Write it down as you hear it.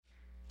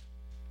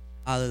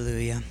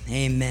Hallelujah.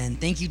 Amen.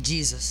 Thank you,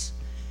 Jesus.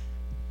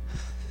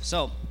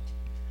 So,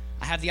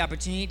 I have the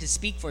opportunity to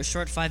speak for a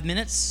short 5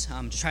 minutes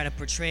to try to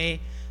portray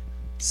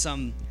just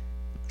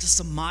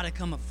some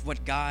modicum of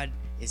what God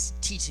is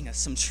teaching us,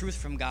 some truth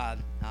from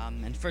God.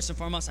 And first and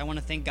foremost, I want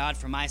to thank God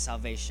for my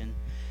salvation.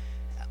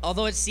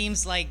 Although it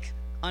seems like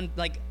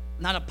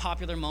not a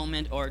popular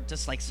moment or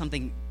just like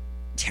something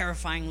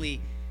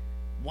terrifyingly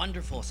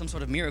wonderful, some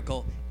sort of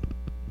miracle,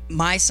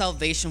 my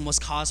salvation was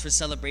cause for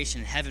celebration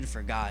in heaven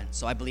for God.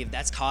 So I believe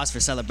that's cause for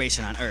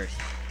celebration on earth.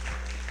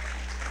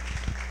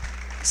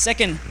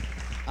 Second,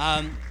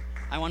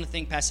 I want to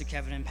thank Pastor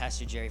Kevin and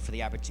Pastor Jerry for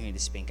the opportunity to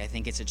speak. I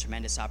think it's a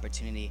tremendous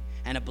opportunity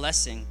and a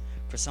blessing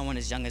for someone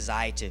as young as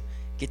I to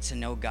get to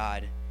know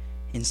God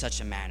in such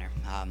a manner.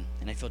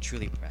 And I feel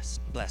truly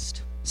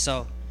blessed.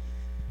 So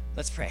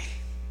let's pray.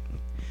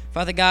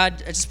 Father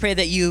God, I just pray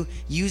that you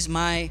use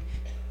me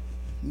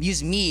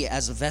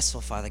as a vessel,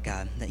 Father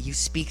God, that you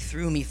speak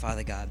through me,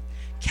 Father God.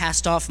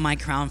 Cast off my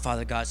crown,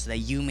 Father God, so that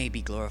you may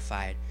be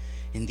glorified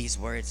in these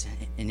words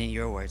and in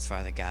your words,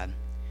 Father God.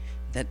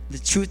 That the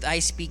truth I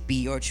speak be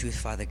your truth,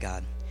 Father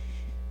God.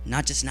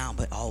 Not just now,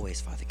 but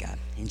always, Father God.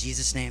 In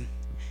Jesus' name,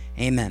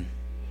 amen.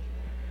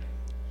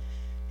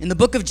 In the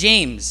book of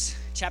James,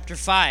 chapter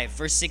 5,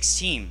 verse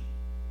 16,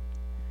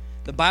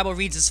 the Bible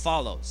reads as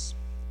follows.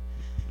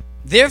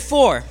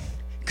 Therefore,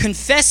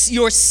 confess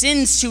your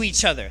sins to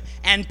each other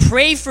and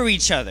pray for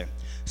each other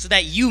so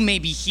that you may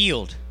be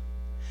healed.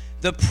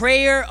 The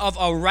prayer of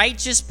a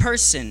righteous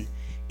person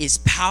is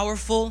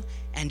powerful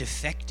and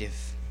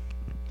effective.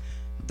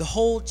 The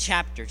whole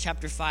chapter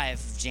 5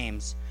 of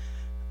James,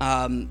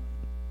 I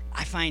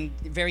find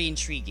very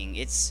intriguing.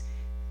 It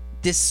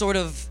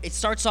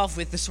starts off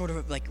with this sort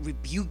of like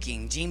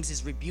rebuking. James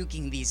is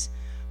rebuking these,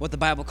 what the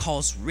Bible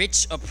calls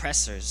rich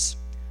oppressors.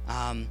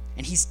 And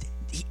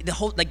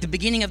the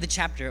beginning of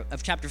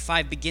chapter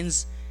 5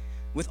 begins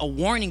with a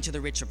warning to the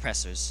rich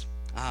oppressors.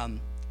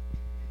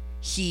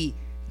 He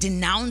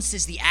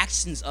denounces the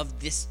actions of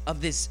these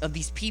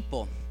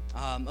people,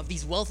 of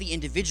these wealthy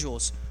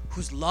individuals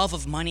whose love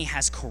of money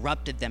has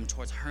corrupted them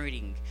towards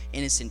hurting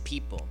innocent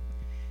people.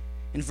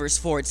 In verse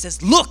 4, it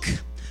says, "Look,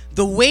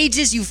 the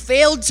wages you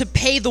failed to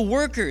pay the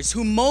workers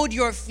who mowed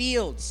your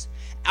fields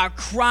are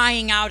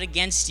crying out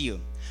against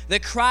you.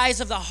 The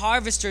cries of the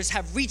harvesters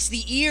have reached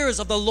the ears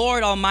of the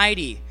Lord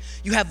Almighty.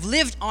 You have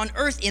lived on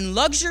earth in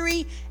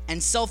luxury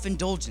and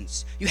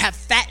self-indulgence. You have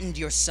fattened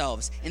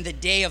yourselves in the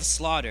day of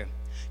slaughter.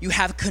 You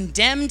have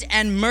condemned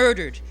and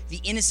murdered the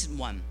innocent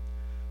one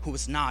who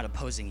was not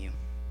opposing you."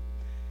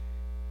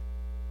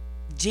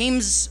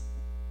 James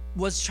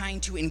was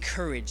trying to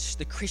encourage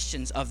the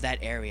Christians of that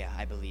area,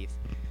 I believe,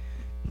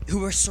 who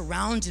were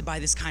surrounded by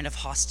this kind of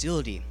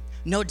hostility.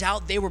 No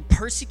doubt they were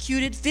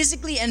persecuted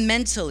physically and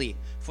mentally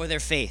for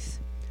their faith.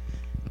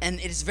 And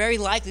it is very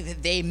likely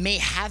that they may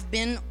have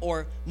been,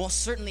 or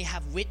most certainly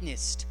have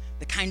witnessed,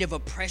 the kind of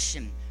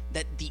oppression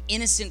that the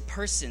innocent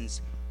persons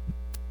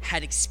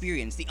had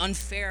experienced, the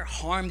unfair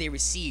harm they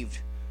received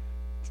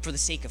for the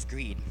sake of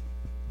greed.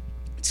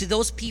 To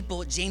those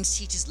people, James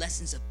teaches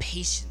lessons of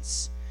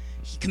patience.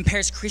 He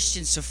compares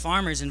Christians to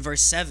farmers in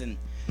verse 7,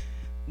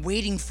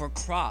 waiting for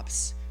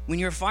crops. When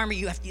you're a farmer,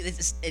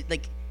 it's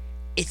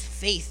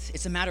faith.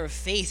 It's a matter of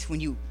faith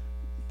when you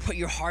put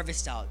your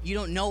harvest out. You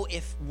don't know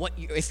if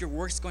your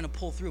work's going to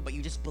pull through, but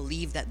you just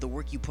believe that the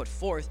work you put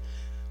forth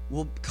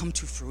will come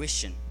to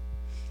fruition.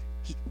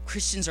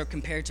 Christians are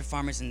compared to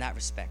farmers in that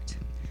respect.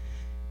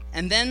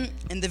 And then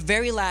in the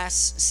very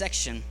last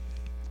section,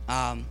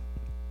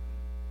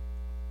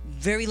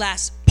 very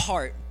last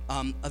part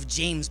of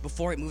James,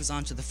 before it moves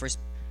on to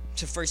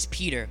First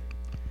Peter,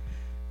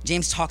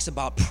 James talks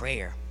about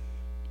prayer.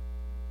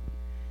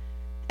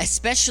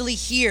 Especially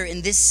here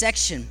in this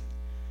section,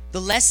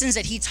 the lessons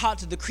that he taught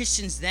to the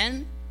Christians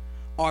then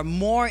are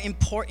more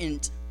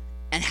important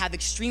and have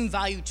extreme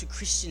value to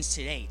Christians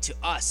today, to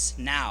us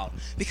now.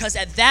 Because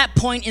at that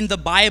point in the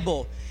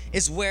Bible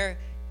is where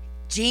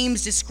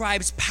James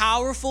describes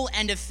powerful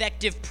and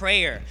effective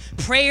prayer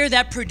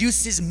that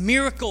produces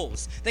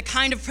miracles, the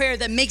kind of prayer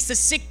that makes the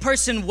sick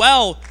person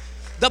well,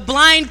 the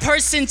blind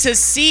person to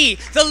see,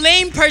 the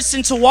lame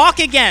person to walk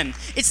again.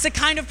 It's the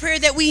kind of prayer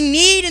that we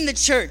need in the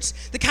church,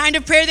 the kind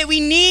of prayer that we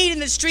need in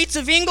the streets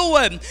of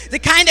Inglewood, the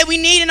kind that we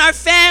need in our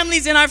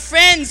families and our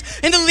friends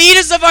and the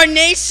leaders of our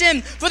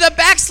nation, for the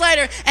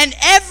backslider and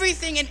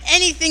everything and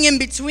anything in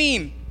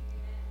between.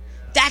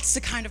 That's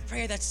the kind of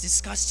prayer that's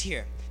discussed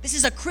here. This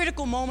is a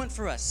critical moment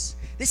for us.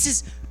 This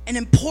is an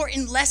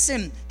important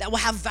lesson that will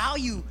have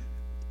value,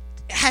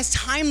 has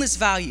timeless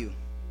value.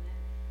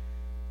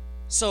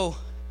 So,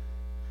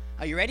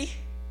 are you ready?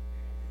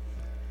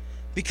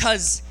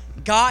 Because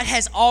God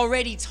has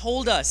already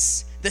told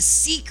us the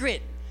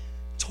secret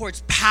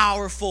towards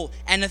powerful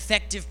and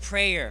effective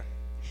prayer.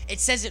 It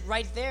says it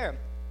right there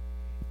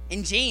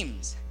in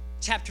James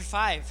chapter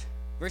 5,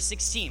 verse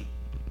 16.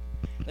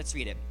 Let's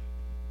read it.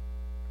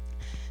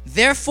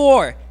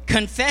 Therefore,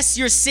 Confess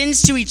your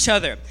sins to each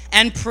other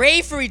and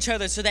pray for each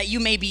other so that you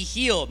may be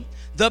healed.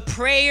 The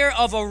prayer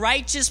of a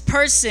righteous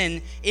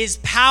person is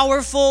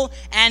powerful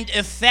and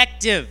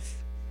effective.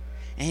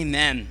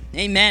 Amen.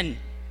 Amen.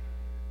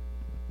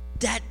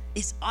 That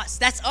is us.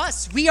 That's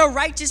us. We are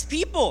righteous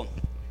people.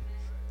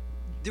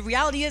 The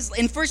reality is,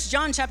 in 1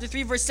 John chapter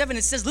 3, verse 7,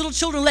 it says, little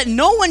children, let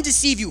no one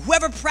deceive you.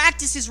 Whoever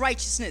practices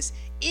righteousness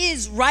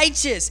is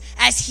righteous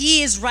as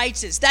he is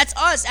righteous. That's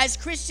us as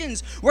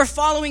Christians. We're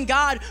following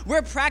God.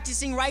 We're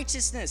practicing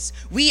righteousness.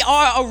 We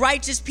are a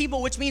righteous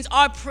people, which means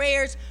our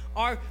prayers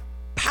are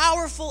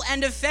powerful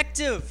and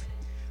effective.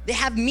 They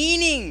have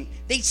meaning.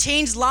 They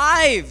change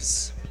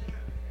lives.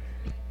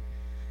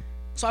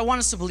 So I want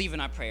us to believe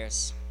in our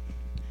prayers.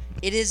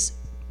 It is,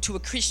 to a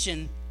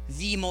Christian,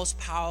 the most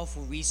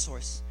powerful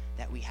resource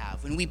that we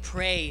have. When we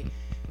pray,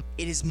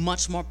 it is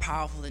much more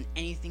powerful than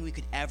anything we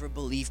could ever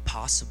believe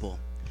possible.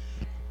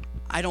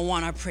 I don't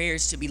want our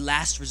prayers to be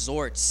last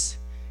resorts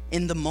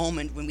in the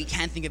moment when we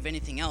can't think of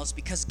anything else,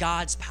 because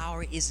God's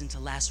power isn't a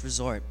last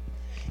resort.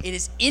 It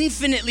is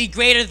infinitely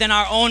greater than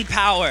our own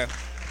power.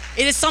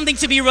 It is something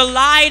to be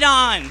relied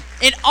on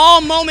in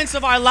all moments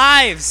of our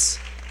lives.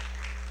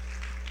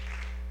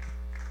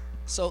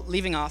 So,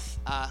 leaving off,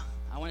 I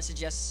want to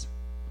suggest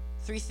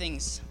 3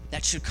 things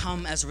that should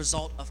come as a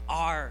result of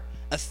our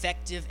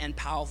effective and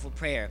powerful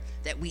prayer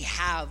that we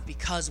have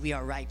because we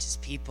are righteous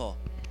people.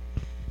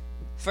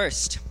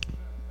 First,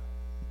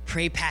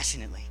 pray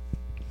passionately.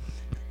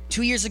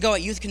 2 years ago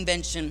at youth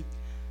convention,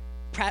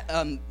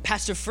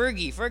 Pastor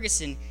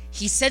Ferguson,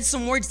 he said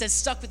some words that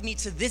stuck with me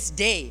to this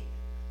day.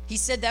 He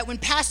said that when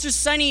Pastor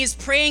Sonny is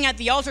praying at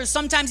the altar,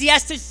 sometimes he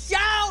has to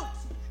shout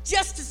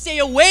just to stay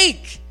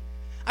awake.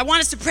 I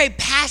want us to pray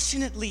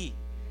passionately,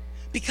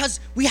 because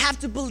we have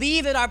to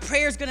believe that our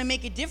prayer is going to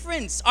make a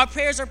difference. Our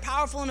prayers are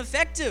powerful and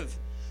effective.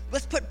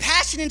 Let's put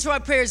passion into our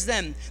prayers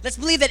then. Let's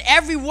believe that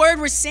every word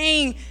we're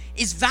saying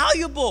is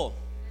valuable.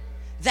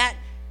 That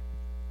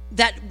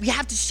we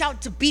have to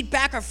shout to beat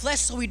back our flesh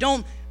so we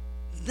don't,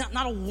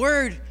 not a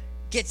word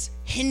gets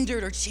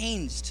hindered or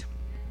changed.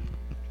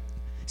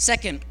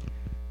 Second,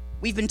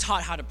 we've been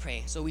taught how to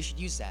pray, so we should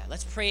use that.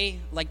 Let's pray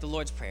like the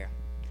Lord's Prayer.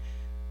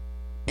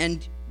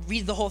 And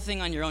read the whole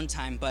thing on your own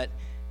time, but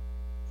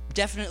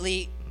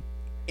definitely,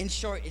 in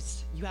short,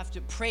 you have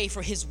to pray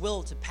for his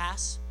will to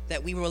pass,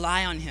 that we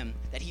rely on him,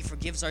 that he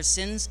forgives our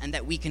sins, and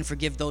that we can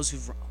forgive those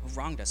who've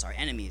wronged us, our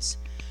enemies.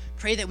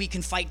 Pray that we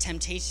can fight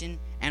temptation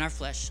and our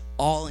flesh,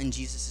 all in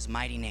Jesus'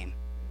 mighty name.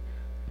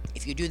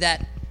 If you do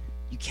that,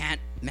 you can't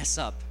mess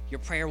up. Your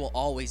prayer will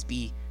always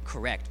be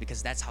correct,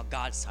 because that's how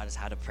God's taught us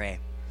how to pray.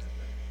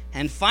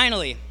 And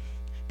finally,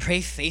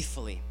 pray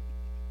faithfully.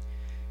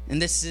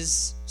 And this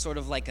is sort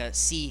of like a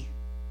C,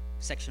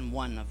 section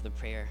 1 of the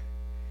prayer,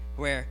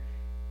 where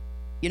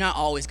you're not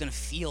always going to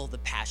feel the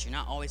passion. You're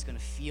not always going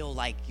to feel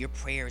like your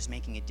prayer is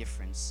making a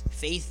difference.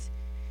 Faith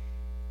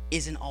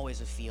isn't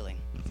always a feeling.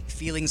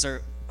 Feelings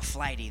are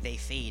flighty. They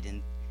fade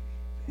and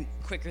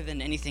quicker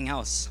than anything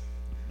else.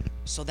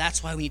 So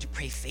that's why we need to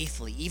pray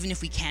faithfully, even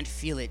if we can't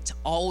feel it, to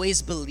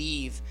always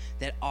believe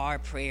that our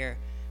prayer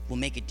will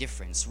make a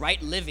difference.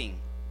 Right living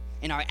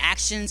in our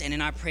actions and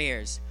in our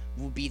prayers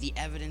will be the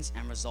evidence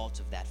and result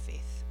of that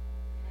faith.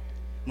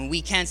 When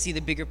we can't see the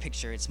bigger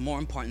picture, it's more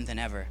important than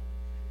ever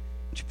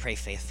to pray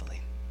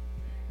faithfully.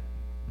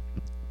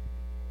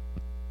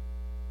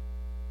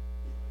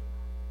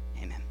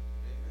 Amen.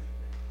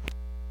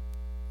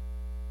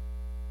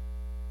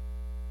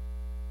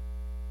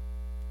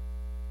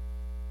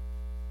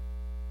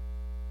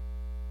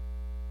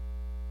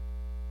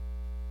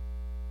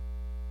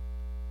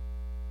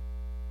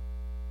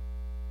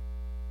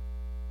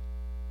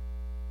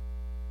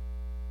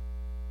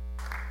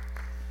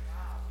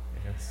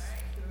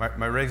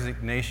 My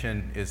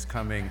resignation is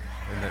coming,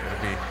 and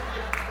it'll be,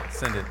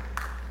 send it.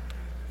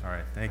 All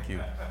right, thank you.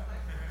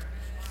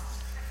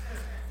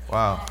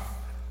 Wow.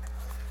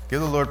 Give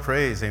the Lord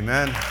praise,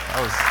 amen.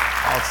 That was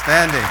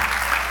outstanding.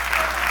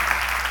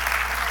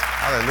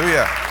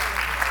 Hallelujah.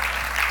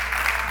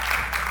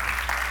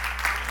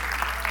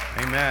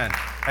 Amen.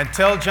 And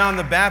tell John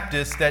the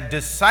Baptist that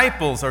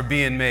disciples are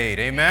being made,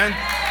 amen.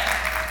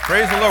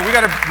 Praise the Lord. We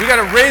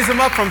gotta raise them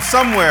up from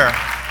somewhere.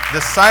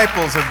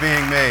 Disciples are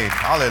being made.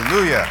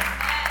 Hallelujah.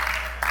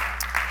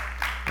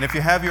 And if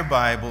you have your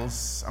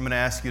Bibles, I'm going to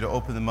ask you to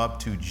open them up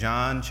to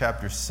John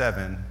chapter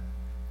 7,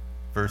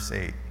 verse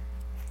 8.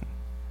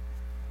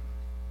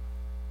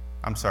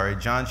 I'm sorry,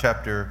 John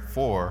chapter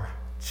 4.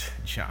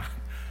 John.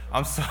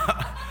 I'm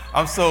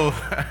so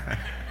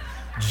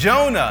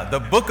Jonah, the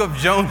book of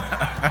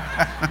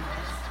Jonah.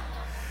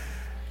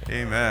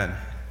 Amen.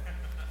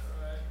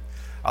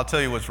 I'll tell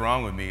you what's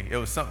wrong with me. It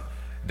was something.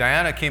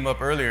 Diana came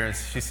up earlier and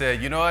she said,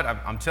 you know what,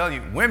 I'm telling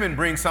you, women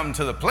bring something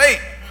to the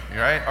plate,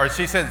 right? Or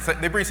she said,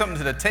 they bring something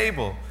to the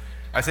table.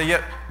 I said,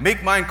 yeah,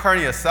 make mine carne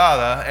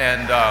asada,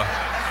 and,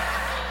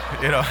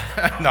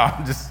 no,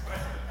 I'm just,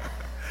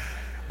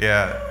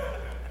 yeah.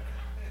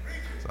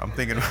 So I'm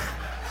thinking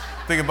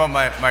about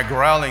my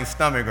growling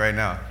stomach right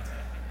now.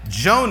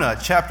 Jonah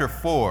chapter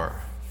 4,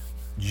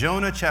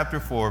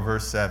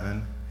 verse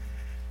 7.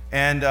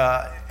 And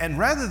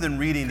rather than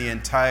reading the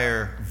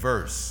entire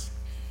verse,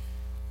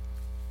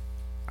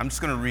 I'm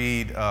just going to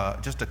read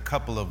just a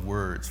couple of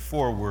words,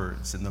 4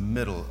 words in the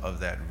middle of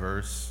that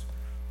verse.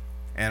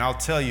 And I'll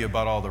tell you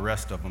about all the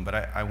rest of them, but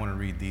I want to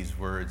read these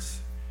words.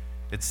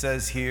 It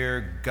says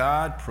here,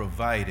 God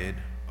provided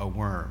a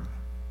worm.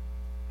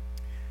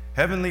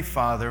 Heavenly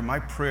Father, my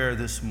prayer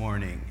this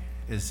morning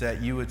is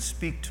that you would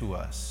speak to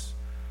us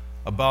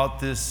about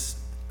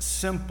this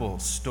simple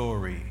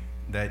story,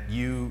 that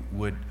you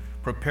would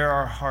prepare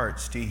our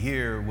hearts to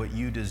hear what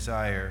you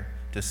desire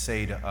to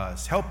say to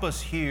us. Help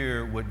us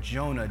hear what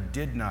Jonah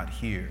did not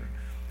hear,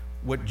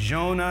 what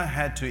Jonah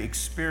had to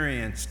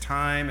experience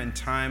time and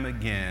time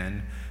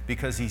again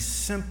because he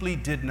simply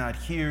did not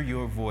hear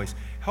your voice.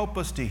 Help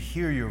us to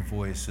hear your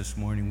voice this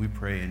morning, we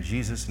pray in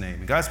Jesus' name.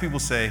 And God's people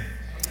say,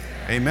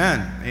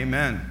 amen.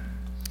 Amen.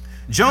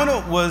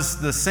 Jonah was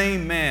the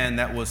same man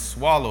that was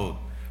swallowed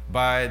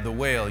by the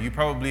whale. You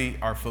probably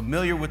are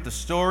familiar with the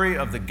story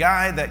of the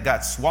guy that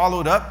got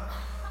swallowed up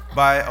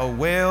by a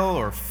whale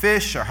or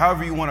fish or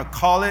however you want to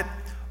call it.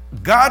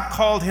 God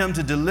called him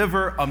to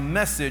deliver a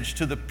message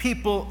to the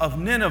people of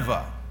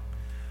Nineveh.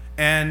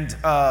 And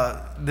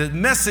the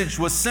message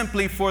was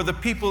simply for the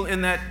people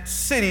in that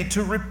city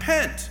to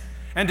repent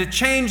and to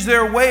change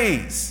their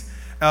ways.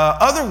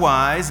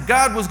 Otherwise,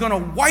 God was going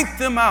to wipe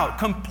them out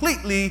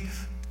completely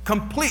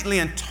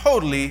and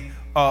totally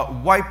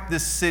wipe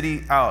this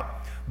city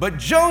out. But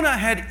Jonah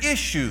had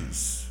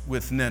issues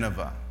with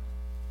Nineveh.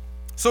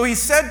 So he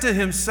said to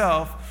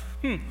himself,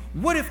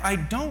 what if I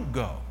don't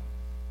go?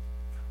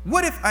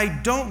 What if I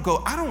don't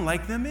go? I don't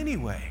like them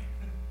anyway.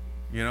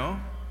 You know?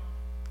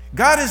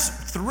 God is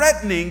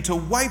threatening to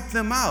wipe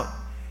them out.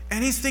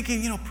 And he's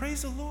thinking,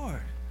 praise the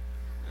Lord.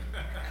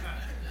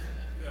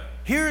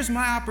 Here's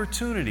my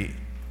opportunity.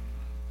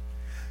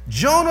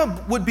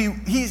 Jonah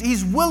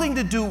he's willing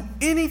to do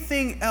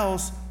anything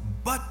else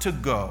but to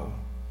go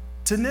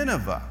to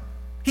Nineveh.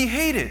 He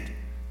hated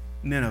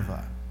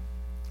Nineveh.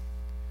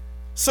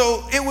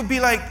 So it would be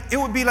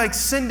like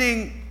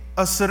sending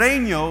a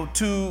Sereno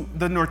to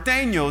the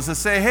Norteños to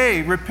say,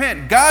 hey,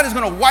 repent. God is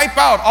going to wipe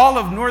out all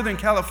of Northern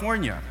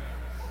California.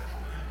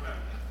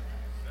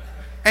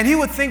 And he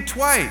would think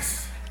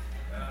twice.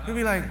 He'd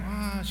be like,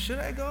 should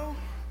I go?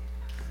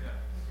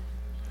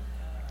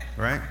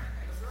 Right?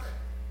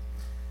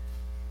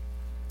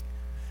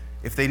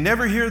 If they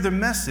never hear the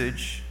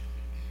message,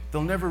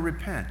 they'll never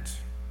repent.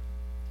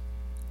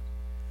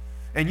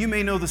 And you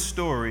may know the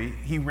story.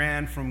 He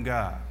ran from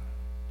God.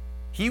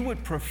 He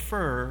would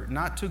prefer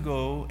not to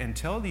go and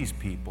tell these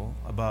people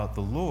about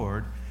the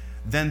Lord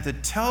than to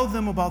tell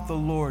them about the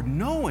Lord,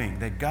 knowing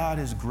that God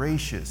is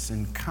gracious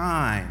and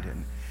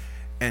kind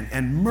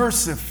and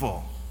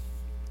merciful.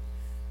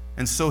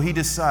 And so he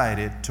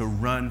decided to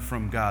run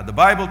from God. The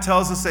Bible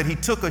tells us that he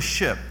took a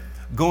ship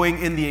going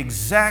in the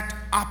exact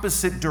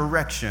opposite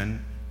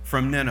direction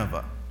from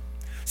Nineveh.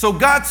 So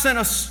God sent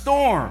a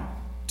storm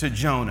to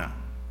Jonah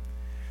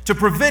to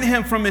prevent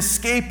him from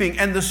escaping.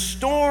 And the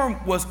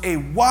storm was a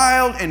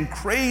wild and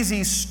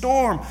crazy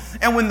storm.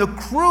 And when the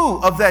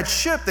crew of that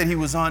ship that he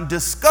was on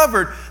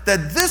discovered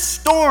that this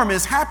storm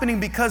is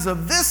happening because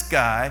of this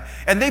guy,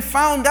 and they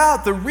found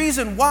out the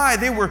reason why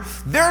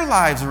their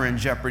lives were in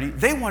jeopardy,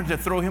 they wanted to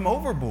throw him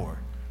overboard.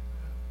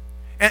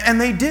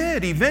 And they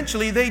did.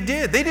 Eventually they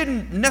did. They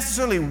didn't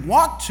necessarily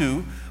want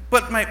to,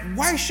 but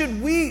why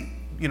should we,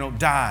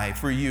 die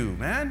for you,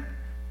 man?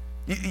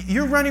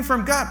 You're running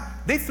from God.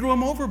 They threw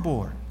him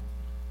overboard.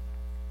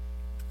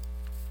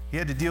 He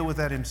had to deal with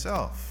that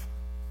himself.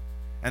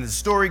 And the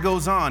story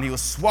goes on. He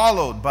was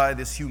swallowed by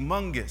this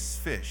humongous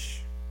fish.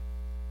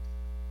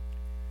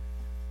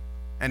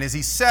 And as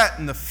he sat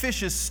in the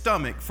fish's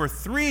stomach for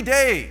 3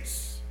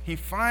 days, he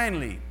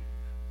finally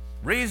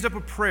raised up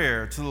a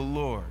prayer to the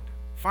Lord.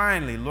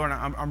 Finally, Lord,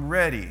 I'm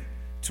ready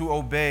to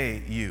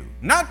obey you.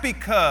 Not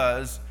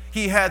because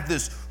he had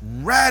this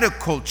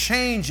radical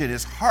change in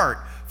his heart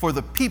for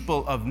the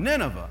people of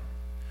Nineveh.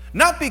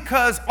 Not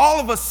because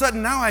all of a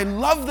sudden now I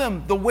love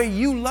them the way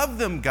you love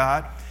them,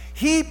 God.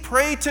 He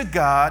prayed to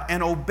God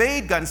and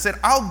obeyed God and said,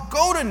 I'll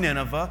go to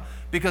Nineveh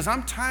because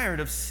I'm tired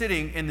of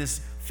sitting in this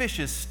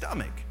fish's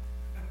stomach,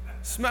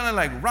 smelling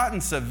like rotten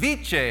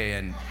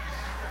ceviche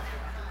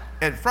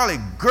and probably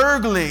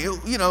gurgling,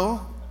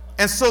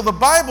 And so the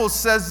Bible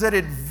says that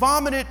it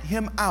vomited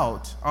him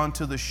out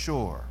onto the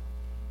shore.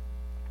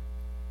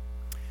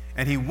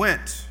 And he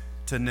went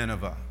to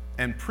Nineveh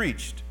and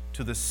preached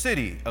to the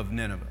city of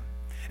Nineveh.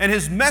 And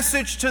his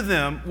message to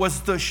them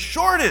was the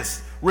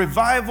shortest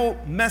revival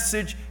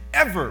message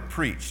ever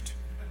preached.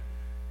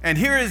 And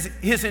here is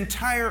his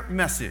entire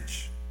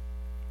message.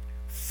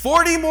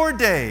 40 more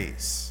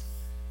days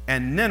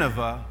and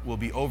Nineveh will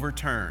be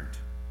overturned.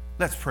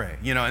 Let's pray.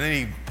 And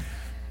then he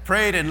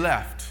prayed and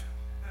left.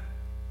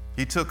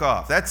 He took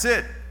off. That's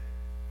it.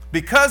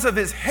 Because of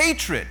his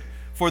hatred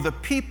for the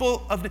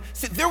people of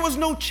there was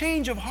no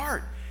change of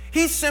heart.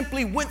 He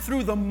simply went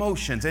through the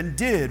motions and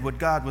did what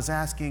God was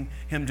asking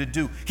him to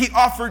do. He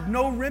offered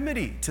no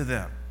remedy to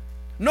them.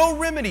 No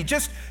remedy.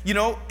 Just,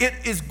 it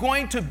is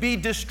going to be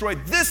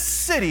destroyed. This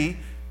city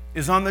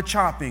is on the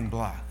chopping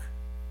block.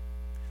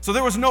 So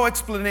there was no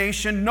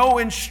explanation, no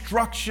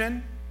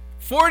instruction.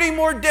 40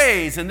 more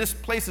days and this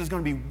place is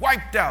going to be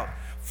wiped out.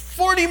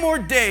 40 more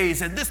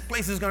days and this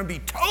place is going to be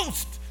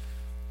toast.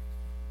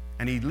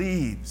 And he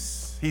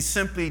leaves. He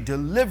simply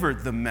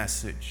delivered the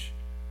message,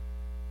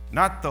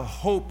 not the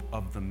hope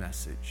of the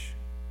message,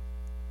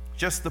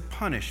 just the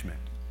punishment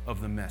of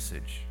the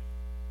message.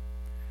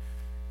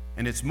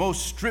 In its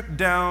most stripped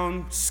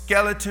down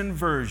skeleton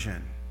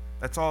version,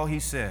 that's all he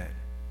said.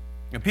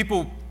 And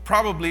people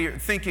probably are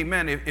thinking,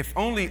 man, if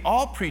only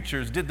all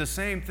preachers did the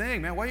same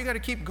thing, man, why you got to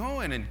keep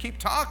going and keep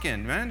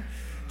talking, man?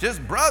 Just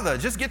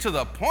get to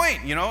the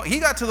point, you know. He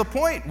got to the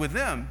point with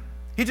them.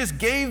 He just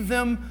gave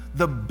them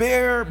the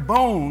bare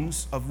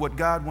bones of what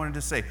God wanted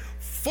to say.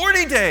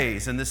 40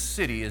 days and this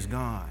city is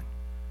gone.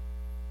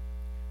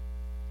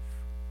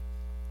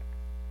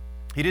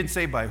 He didn't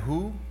say by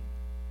who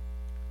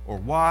or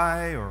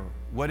why or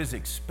what is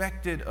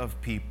expected of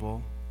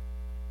people,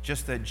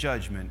 just that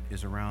judgment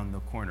is around the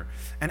corner.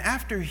 And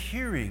after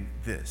hearing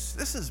this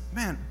is,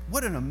 man,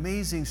 what an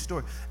amazing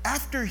story.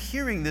 After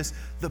hearing this,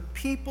 the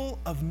people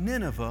of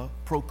Nineveh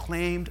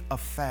proclaimed a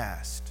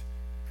fast.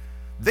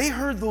 They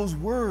heard those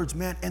words,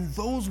 man, and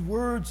those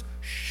words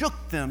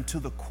shook them to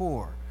the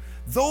core.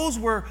 Those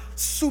were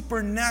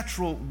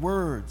supernatural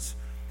words.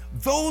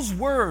 Those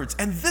words,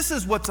 and this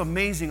is what's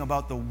amazing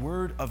about the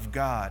Word of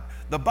God.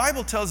 The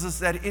Bible tells us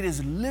that it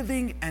is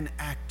living and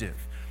active,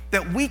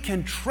 that we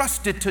can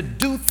trust it to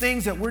do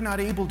things that we're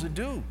not able to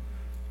do,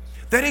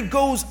 that it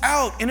goes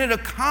out and it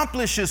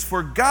accomplishes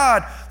for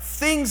God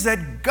things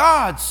that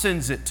God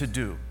sends it to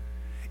do.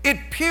 It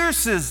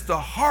pierces the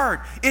heart.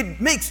 It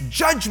makes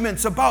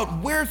judgments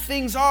about where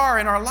things are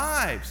in our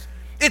lives.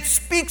 It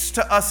speaks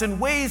to us in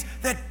ways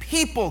that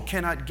people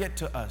cannot get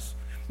to us.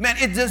 Man,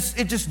 it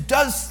just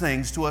does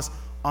things to us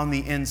on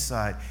the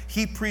inside.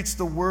 He preached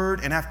the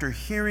word, and after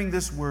hearing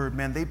this word,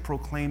 man, they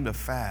proclaimed a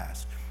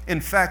fast.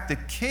 In fact, the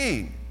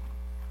king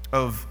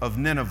of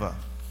Nineveh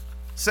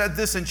said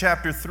this in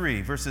chapter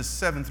 3, verses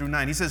 7 through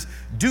 9. He says,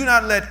 "Do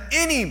not let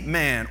any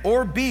man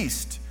or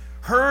beast,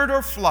 herd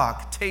or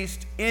flock,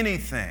 taste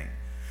anything.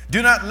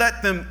 Do not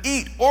let them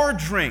eat or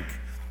drink,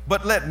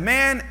 but let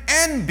man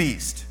and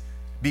beast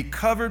be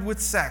covered with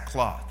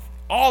sackcloth."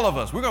 All of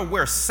us, we're going to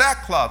wear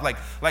sackcloth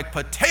like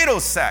potato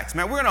sacks,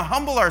 man. We're going to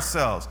humble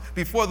ourselves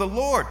before the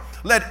Lord.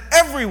 Let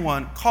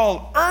everyone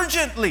call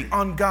urgently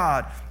on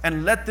God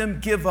and let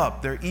them give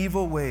up their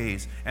evil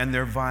ways and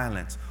their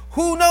violence.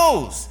 Who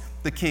knows,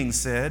 the king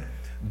said,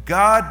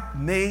 God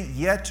may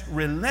yet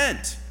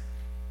relent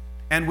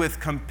and with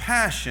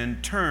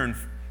compassion turn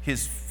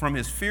from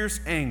his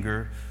fierce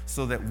anger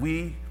so that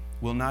we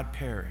will not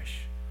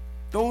perish.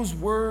 Those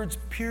words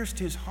pierced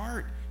his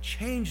heart,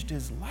 changed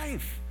his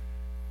life.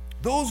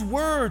 Those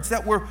words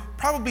that were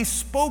probably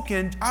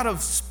spoken out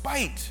of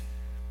spite,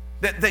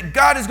 that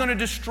God is going to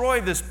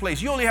destroy this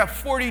place. You only have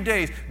 40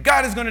 days.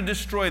 God is going to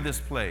destroy this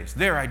place.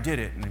 There, I did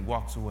it. And he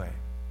walks away.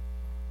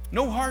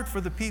 No heart for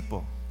the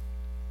people.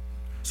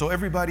 So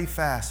everybody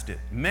fasted.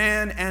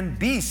 Man and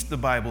beast, the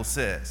Bible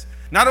says.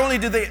 Not only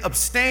did they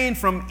abstain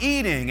from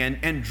eating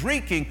and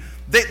drinking,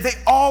 they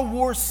all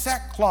wore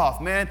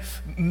sackcloth, man.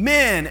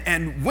 Men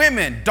and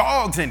women,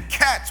 dogs and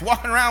cats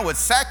walking around with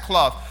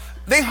sackcloth.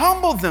 They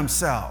humbled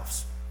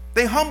themselves.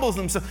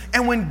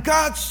 And when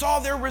God saw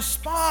their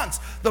response,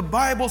 the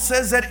Bible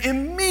says that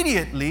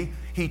immediately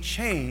he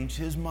changed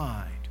his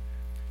mind.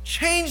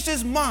 Changed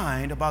his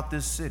mind about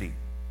this city.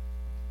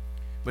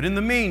 But in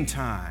the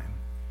meantime,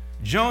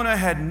 Jonah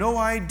had no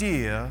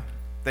idea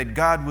that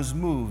God was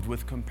moved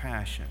with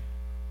compassion.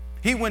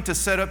 He went to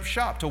set up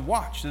shop to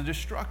watch the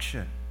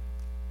destruction.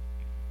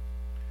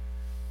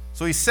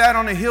 So he sat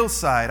on a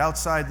hillside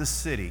outside the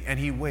city and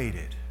he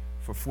waited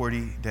for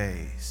 40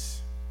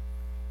 days.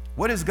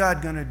 What is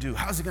God going to do?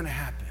 How's it going to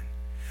happen?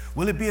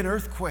 Will it be an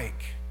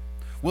earthquake?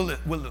 Will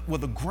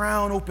the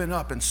ground open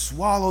up and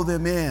swallow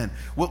them in?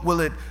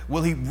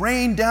 Will he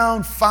rain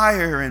down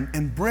fire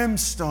and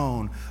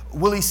brimstone?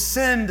 Will he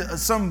send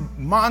some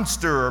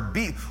monster or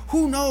beast?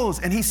 Who knows?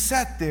 And he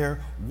sat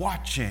there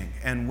watching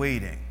and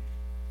waiting.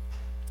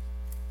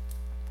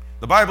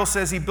 The Bible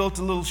says he built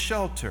a little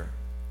shelter,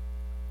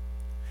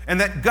 and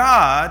that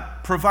God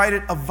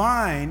provided a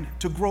vine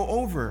to grow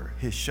over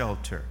his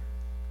shelter.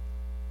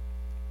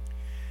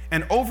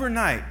 And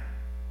overnight,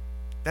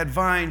 that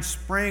vine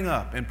sprang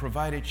up and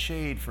provided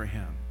shade for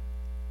him.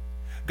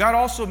 God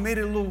also made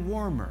it a little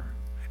warmer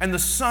and the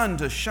sun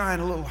to shine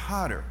a little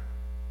hotter.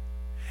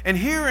 And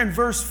here in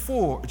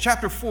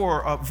chapter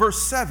 4,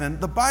 verse 7,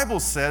 the Bible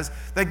says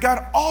that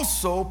God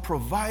also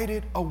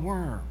provided a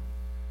worm.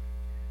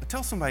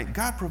 Tell somebody,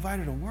 God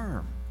provided a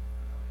worm.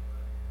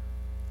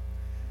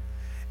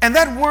 And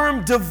that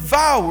worm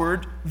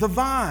devoured the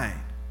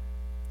vine.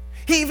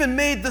 He even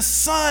made the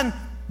sun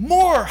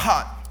more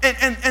hot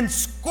and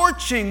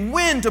scorching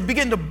wind to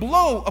begin to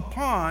blow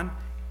upon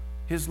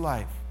his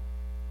life.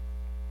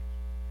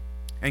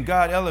 And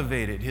God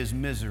elevated his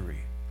misery.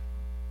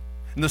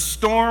 And the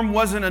storm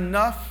wasn't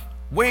enough.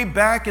 Way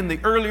back in the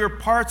earlier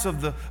parts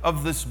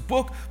of this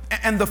book,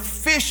 and the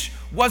fish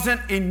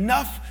wasn't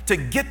enough to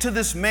get to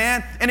this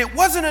man, and it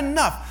wasn't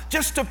enough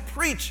just to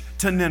preach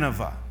to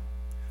Nineveh.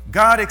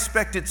 God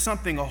expected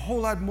something a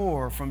whole lot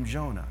more from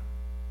Jonah,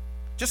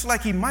 just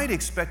like he might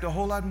expect a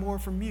whole lot more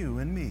from you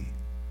and me.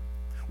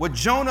 What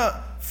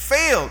Jonah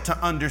failed to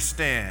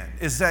understand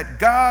is that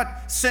God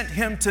sent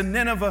him to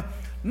Nineveh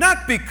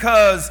not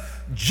because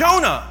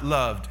Jonah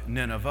loved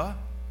Nineveh.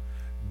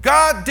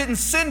 God didn't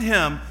send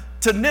him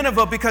to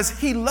Nineveh because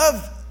he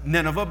loved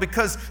Nineveh,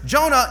 because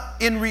Jonah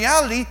in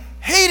reality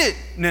hated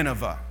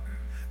Nineveh.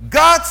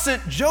 God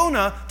sent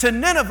Jonah to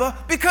Nineveh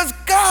because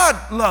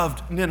God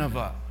loved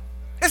Nineveh.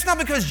 It's not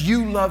because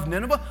you love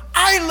Nineveh.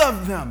 I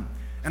love them.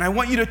 And I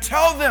want you to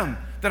tell them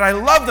that I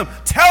love them.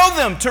 Tell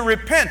them to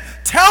repent.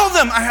 Tell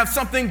them I have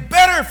something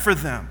better for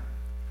them.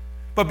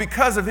 But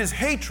because of his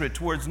hatred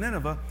towards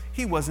Nineveh,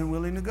 he wasn't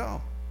willing to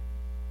go.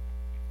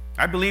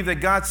 I believe that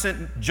God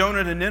sent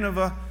Jonah to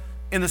Nineveh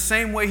in the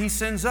same way he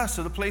sends us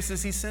to the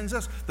places he sends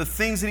us, the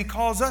things that he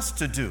calls us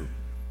to do.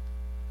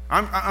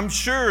 I'm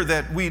sure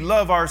that we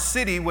love our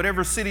city,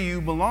 whatever city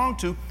you belong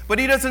to, but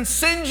he doesn't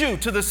send you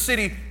to the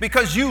city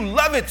because you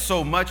love it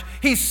so much.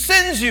 He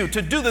sends you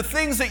to do the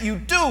things that you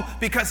do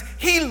because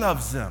he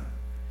loves them.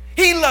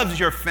 He loves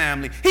your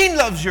family. He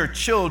loves your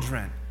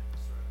children.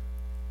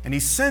 And he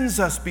sends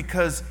us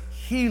because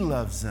he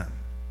loves them.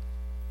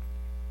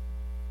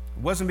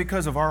 It wasn't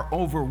because of our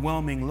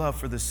overwhelming love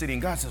for the city.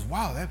 And God says,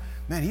 wow,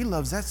 man, he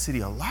loves that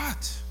city a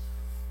lot.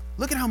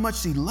 Look at how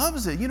much he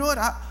loves it. You know what?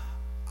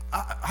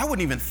 I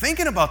wasn't even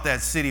thinking about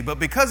that city, but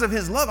because of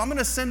his love, I'm going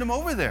to send him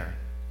over there.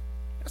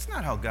 That's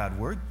not how God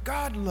works.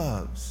 God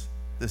loves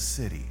the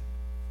city.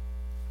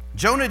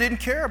 Jonah didn't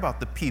care about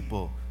the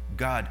people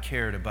God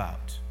cared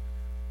about.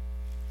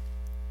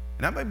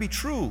 And that might be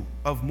true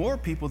of more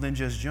people than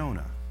just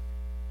Jonah.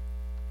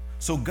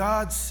 So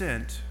God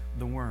sent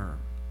the worm.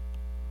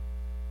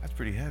 That's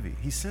pretty heavy.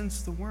 He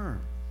sends the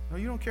worm. No,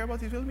 you don't care about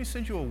these people? Let me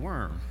send you a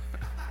worm.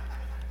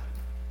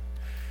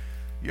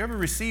 You ever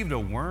received a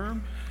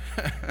worm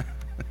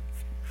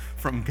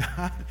from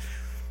God?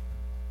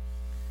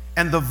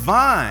 And the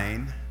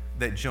vine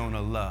that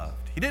Jonah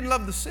loved. He didn't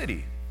love the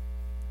city.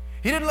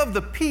 He didn't love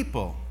the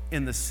people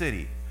in the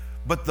city,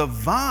 but the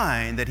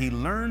vine that he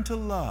learned to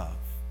love,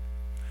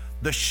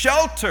 the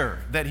shelter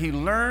that he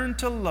learned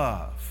to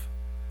love.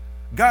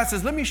 God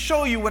says, let me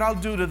show you what I'll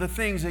do to the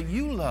things that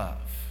you love.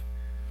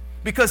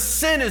 Because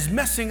sin is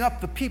messing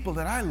up the people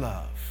that I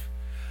love.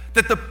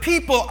 That the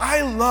people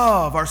I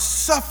love are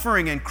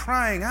suffering and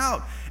crying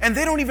out, and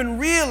they don't even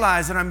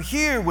realize that I'm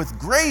here with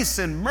grace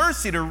and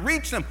mercy to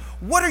reach them.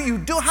 What are you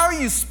doing? How are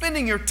you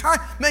spending your time?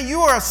 Man,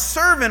 you are a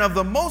servant of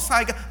the Most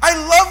High God. I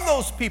love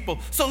those people,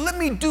 so let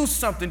me do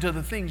something to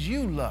the things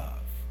you love.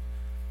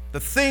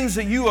 The things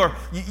that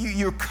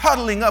you're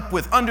cuddling up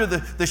with under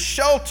the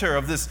shelter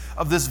of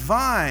this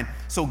vine.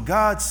 So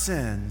God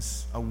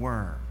sends a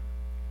worm.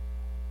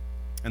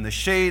 And the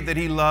shade that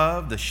he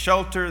loved, the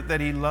shelter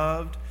that he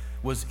loved,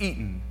 was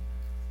eaten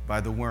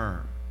by the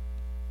worm.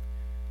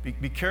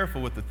 Be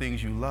careful with the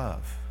things you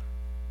love.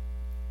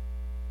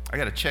 I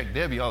got to check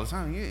Debbie all the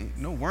time.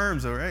 No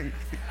worms, all right?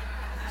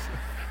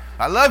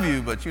 I love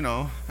you, but you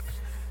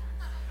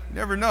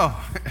never know.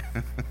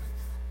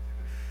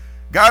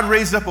 God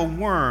raised up a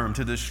worm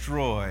to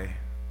destroy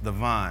the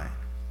vine.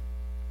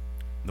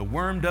 The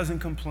worm doesn't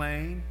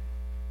complain.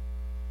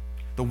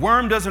 The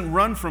worm doesn't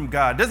run from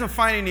God, doesn't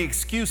find any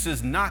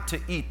excuses not to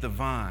eat the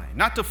vine,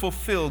 not to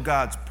fulfill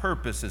God's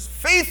purposes.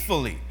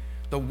 Faithfully,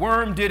 the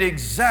worm did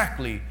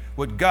exactly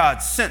what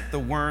God sent the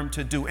worm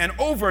to do. And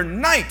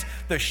overnight,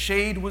 the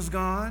shade was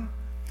gone.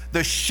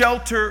 The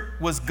shelter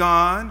was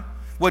gone.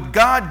 What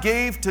God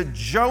gave to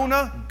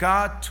Jonah,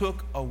 God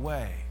took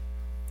away.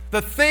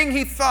 The thing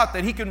he thought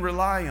that he can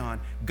rely on,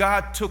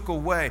 God took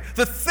away.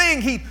 The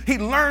thing he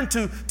learned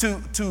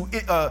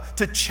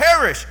to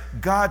cherish,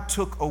 God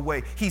took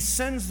away. He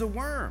sends the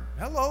worm.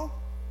 Hello.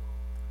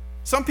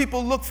 Some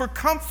people look for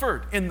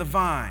comfort in the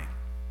vine.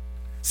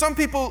 Some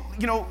people,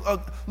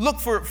 look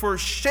for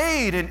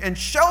shade and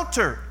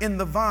shelter in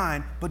the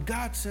vine, but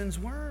God sends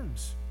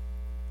worms.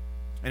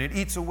 And it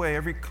eats away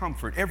every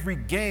comfort, every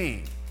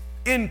gain,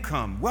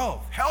 income,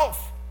 wealth,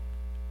 health,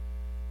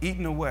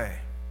 eaten away.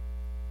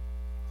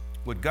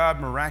 What God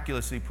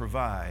miraculously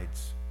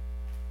provides,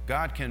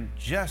 God can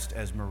just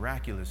as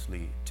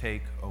miraculously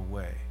take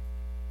away.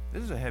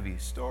 This is a heavy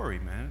story,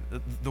 man.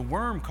 The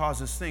worm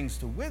causes things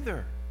to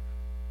wither.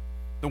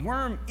 The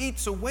worm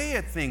eats away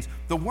at things.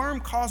 The worm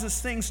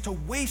causes things to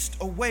waste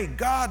away.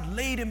 God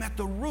laid him at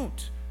the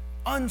root,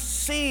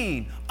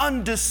 unseen,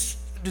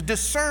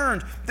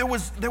 undiscerned. There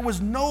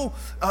was no,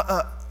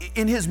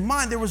 in his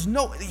mind,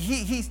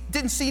 he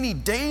didn't see any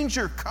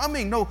danger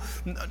coming, no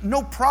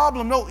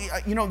problem,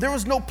 there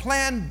was no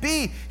plan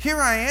B. Here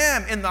I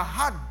am in the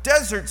hot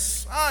desert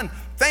sun.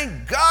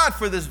 Thank God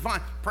for this vine.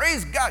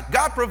 Praise God.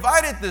 God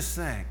provided this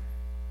thing.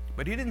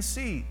 But he didn't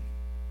see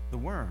the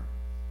worm.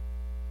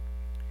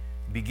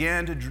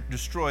 Began to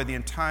destroy the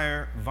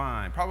entire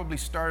vine. Probably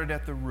started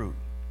at the root.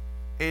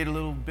 Ate a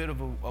little bit of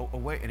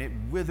away, and it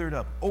withered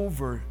up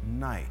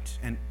overnight.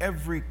 And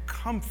every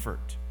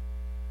comfort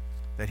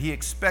that he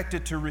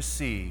expected to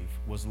receive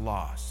was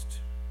lost.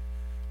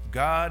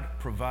 God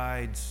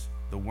provides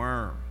the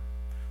worm.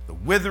 The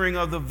withering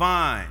of the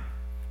vine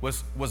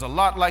was a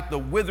lot like the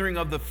withering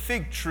of the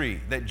fig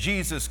tree that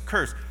Jesus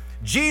cursed.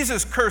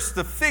 Jesus cursed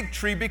the fig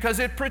tree because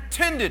it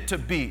pretended to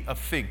be a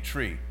fig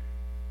tree,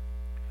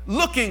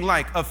 looking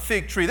like a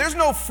fig tree. There's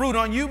no fruit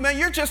on you, man.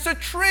 You're just a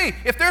tree.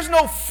 If there's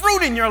no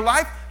fruit in your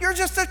life, you're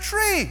just a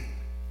tree.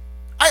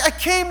 I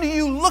came to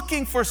you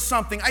looking for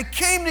something. I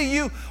came to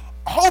you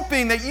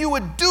hoping that you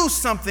would do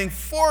something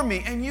for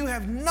me, and you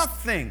have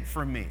nothing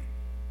for me.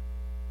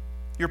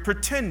 You're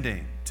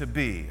pretending to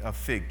be a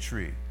fig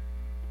tree.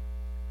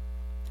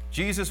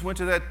 Jesus went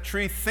to that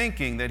tree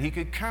thinking that he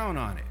could count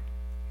on it.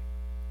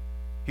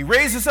 He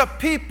raises up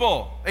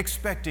people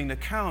expecting to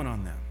count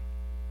on them,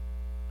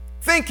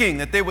 thinking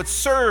that they would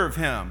serve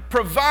him,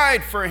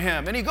 provide for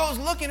him. And he goes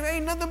looking,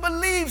 ain't nothing but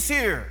leaves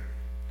here.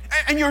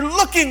 And you're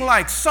looking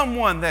like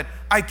someone that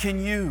I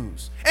can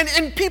use. And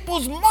in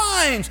people's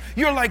minds,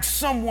 you're like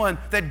someone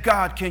that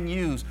God can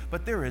use.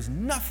 But there is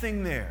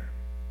nothing there.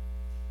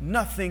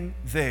 Nothing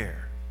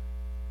there.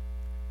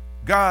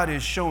 God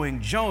is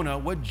showing Jonah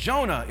what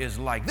Jonah is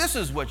like. This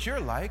is what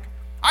you're like.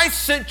 I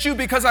sent you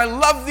because I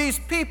love these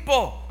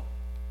people.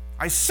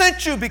 I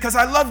sent you because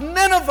I love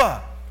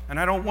Nineveh, and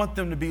I don't want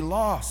them to be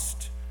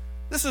lost.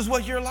 This is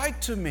what you're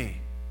like to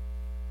me.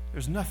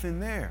 There's nothing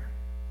there.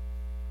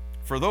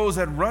 For those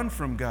that run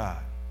from God,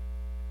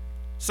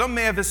 some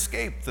may have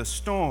escaped the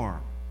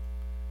storm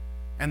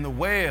and the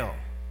whale,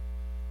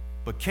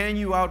 but can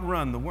you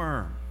outrun the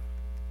worm?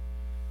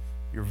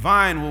 Your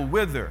vine will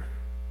wither,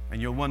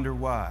 and you'll wonder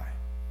why.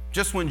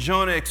 Just when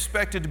Jonah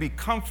expected to be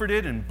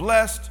comforted and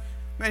blessed,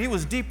 man, he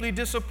was deeply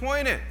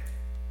disappointed.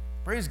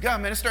 Praise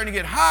God, man, it's starting to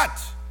get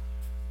hot.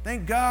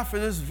 Thank God for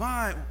this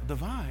vine. The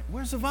vine,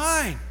 where's the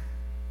vine?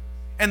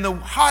 And the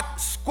hot,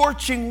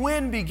 scorching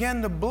wind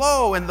began to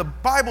blow, and the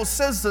Bible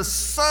says the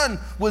sun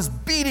was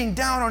beating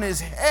down on his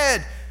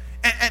head,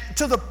 and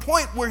to the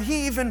point where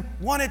he even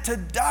wanted to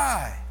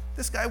die.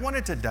 This guy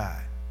wanted to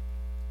die.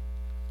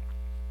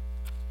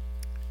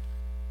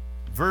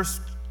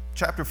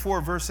 Chapter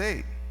 4, verse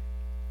 8.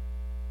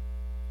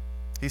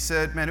 He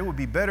said, man, it would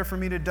be better for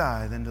me to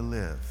die than to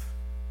live.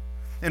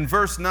 In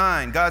verse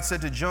 9, God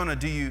said to Jonah,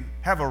 do you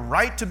have a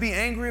right to be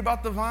angry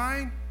about the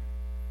vine?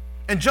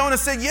 And Jonah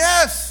said,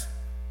 yes,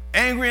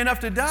 angry enough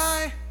to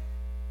die.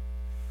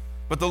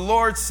 But the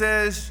Lord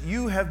says,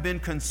 you have been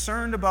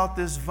concerned about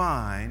this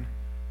vine,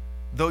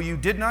 though you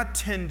did not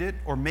tend it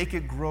or make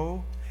it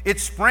grow. It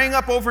sprang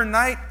up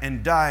overnight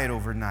and died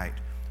overnight.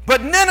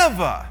 But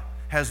Nineveh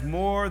has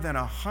more than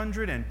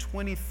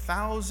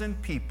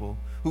 120,000 people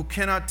who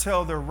cannot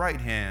tell their right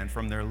hand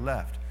from their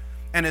left,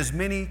 and as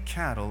many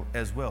cattle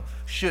as well.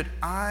 Should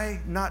I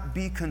not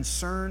be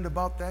concerned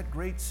about that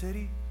great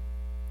city?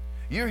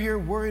 You're here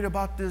worried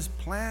about this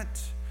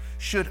plant.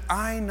 Should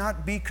I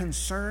not be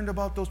concerned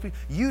about those people?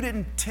 You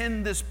didn't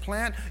tend this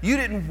plant. You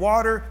didn't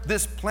water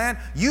this plant.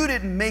 You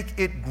didn't make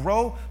it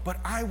grow, but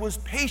I was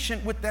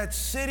patient with that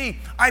city.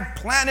 I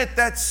planted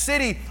that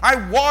city. I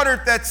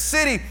watered that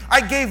city. I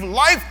gave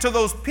life to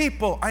those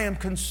people. I am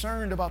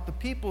concerned about the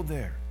people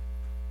there.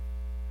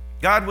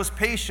 God was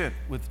patient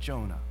with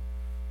Jonah.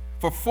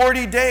 For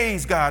 40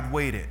 days, God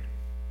waited.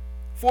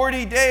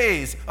 40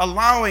 days,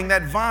 allowing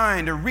that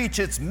vine to reach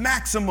its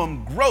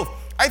maximum growth.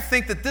 I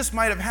think that this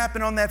might have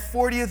happened on that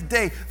 40th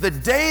day, the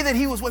day that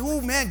he was like,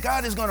 oh man,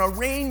 God is going to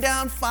rain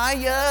down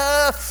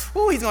fire.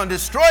 Oh, he's going to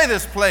destroy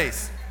this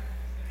place.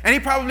 And he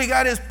probably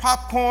got his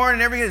popcorn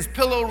and everything, his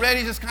pillow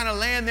ready, just kind of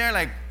laying there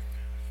like,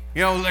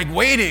 like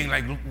waiting,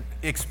 like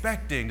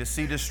expecting to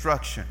see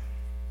destruction.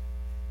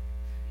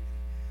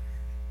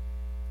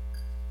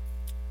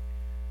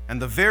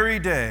 And the very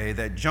day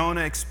that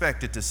Jonah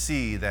expected to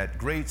see that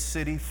great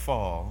city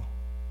fall,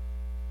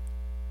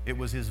 it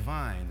was his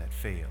vine that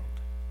failed.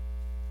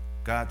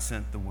 God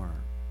sent the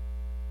worm.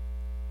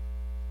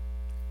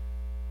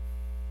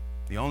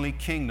 The only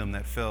kingdom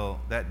that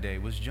fell that day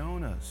was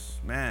Jonah's.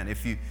 Man,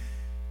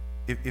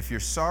 if you're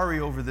sorry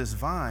over this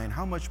vine,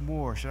 how much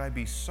more should I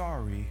be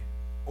sorry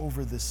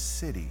over this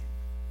city?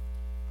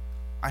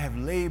 I have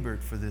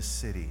labored for this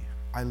city.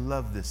 I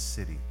love this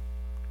city.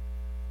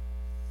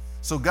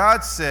 So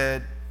God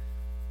said,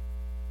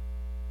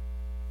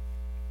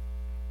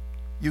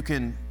 you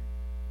can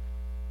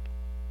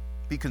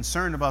be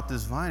concerned about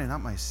this vine and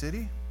not my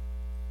city.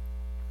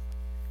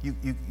 You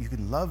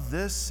can love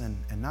this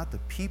and not the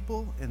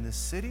people in this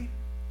city.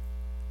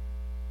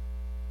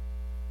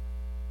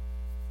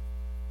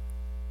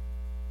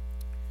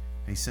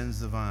 He sends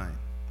the vine.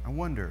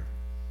 Or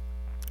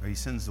he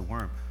sends the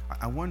worm.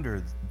 I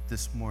wonder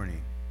this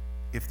morning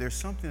if there's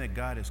something that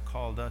God has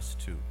called us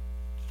to.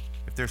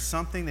 If there's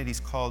something that he's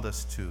called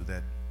us to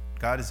that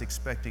God is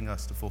expecting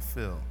us to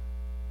fulfill,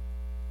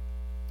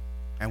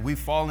 and we've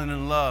fallen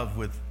in love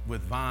with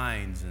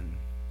vines and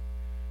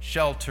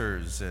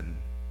shelters and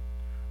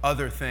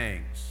other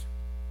things.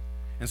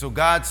 And so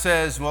God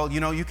says, well,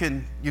 you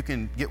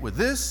can get with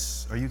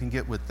this, or you can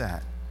get with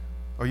that.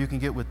 Or you can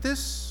get with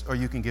this, or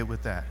you can get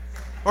with that.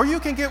 Or you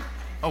can get,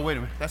 oh, wait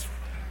a minute,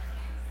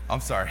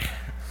 I'm sorry.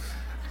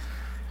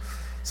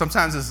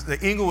 Sometimes the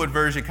Inglewood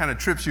version kind of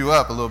trips you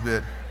up a little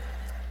bit.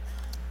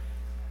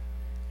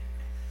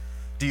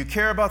 Do you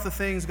care about the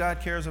things God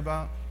cares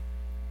about?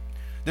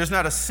 There's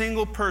not a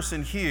single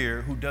person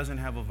here who doesn't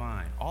have a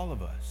vine. All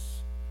of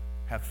us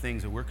have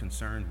things that we're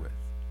concerned with.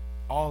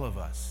 All of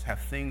us have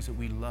things that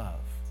we love,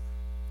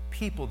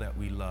 people that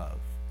we love,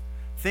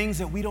 things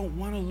that we don't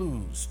want to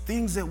lose,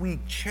 things that we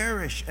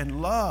cherish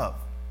and love,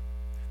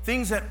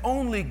 things that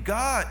only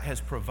God has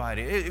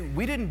provided.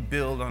 We didn't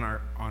build on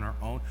our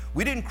own.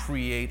 We didn't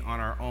create on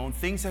our own.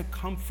 Things that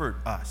comfort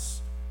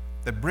us,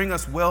 that bring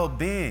us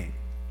well-being.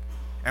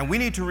 And we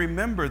need to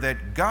remember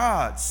that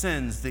God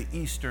sends the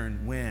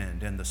eastern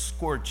wind and the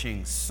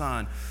scorching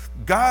sun.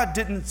 God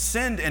didn't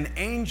send an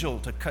angel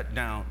to cut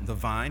down the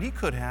vine. He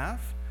could have.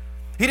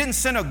 He didn't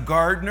send a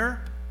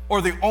gardener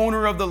or the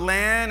owner of the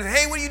land.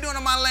 Hey, what are you doing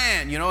on my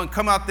land? And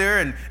come out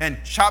there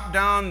and chop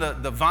down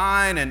the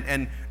vine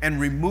and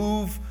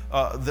remove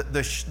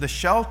the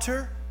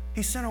shelter.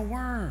 He sent a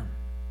worm,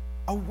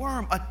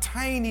 a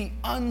tiny,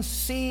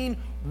 unseen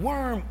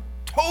worm,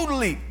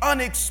 totally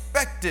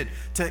unexpected,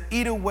 to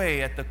eat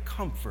away at the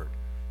comfort,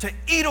 to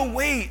eat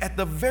away at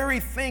the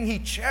very thing he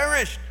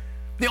cherished,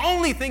 the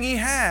only thing he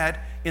had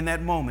in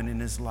that moment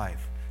in his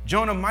life.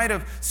 Jonah might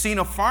have seen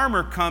a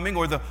farmer coming,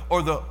 or the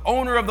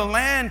owner of the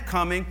land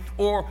coming,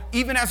 or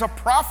even as a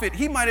prophet,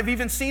 he might have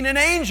even seen an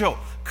angel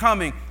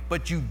coming.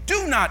 But you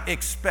do not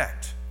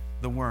expect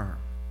the worm,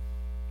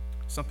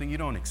 something you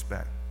don't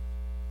expect.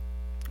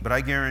 But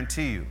I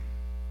guarantee you,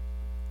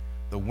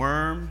 the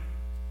worm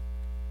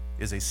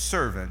is a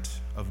servant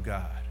of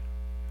God.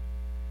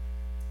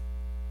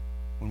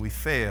 When we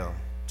fail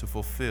to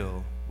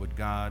fulfill what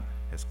God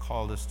has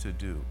called us to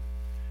do,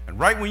 and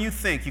right when you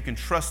think you can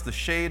trust the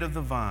shade of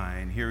the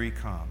vine, here he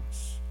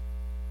comes.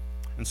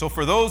 And so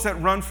for those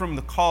that run from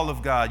the call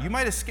of God, you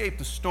might escape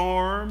the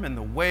storm and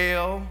the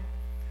whale,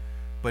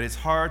 but it's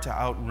hard to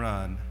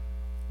outrun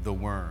the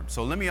worm.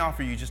 So let me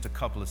offer you just a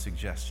couple of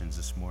suggestions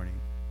this morning.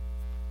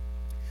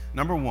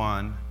 Number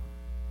one,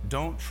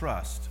 don't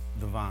trust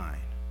the vine.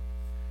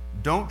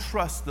 Don't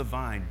trust the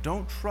vine.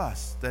 Don't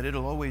trust that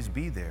it'll always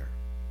be there.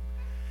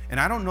 And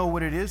I don't know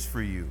what it is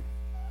for you,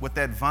 what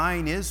that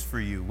vine is for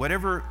you,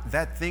 whatever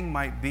that thing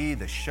might be,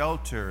 the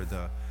shelter,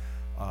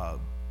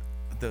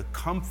 the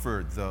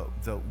comfort,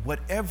 the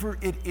whatever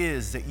it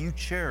is that you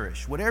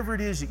cherish, whatever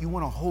it is that you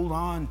want to hold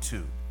on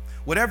to,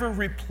 whatever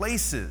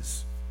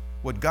replaces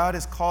what God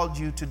has called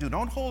you to do.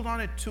 Don't hold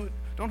on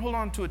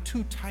to it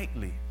too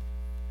tightly,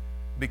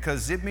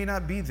 because it may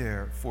not be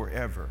there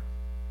forever.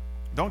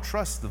 Don't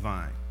trust the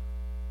vine.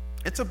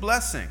 It's a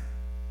blessing.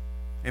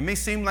 It may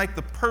seem like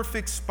the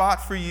perfect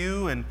spot for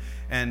you, and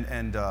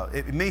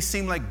it may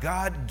seem like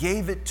God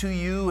gave it to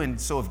you,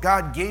 and so if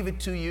God gave it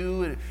to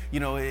you,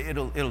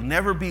 it'll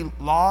never be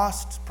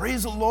lost.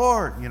 Praise the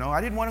Lord.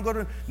 I didn't want to go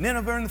to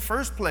Nineveh in the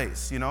first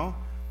place.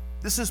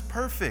 This is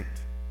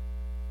perfect,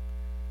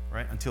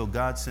 right? Until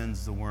God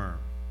sends the worm.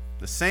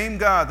 The same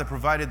God that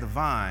provided the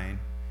vine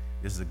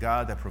is the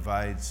God that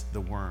provides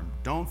the worm.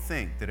 Don't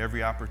think that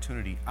every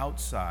opportunity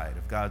outside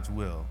of God's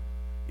will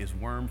is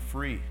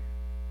worm-free.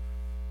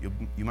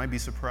 You might be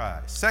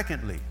surprised.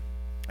 Secondly,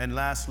 and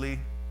lastly,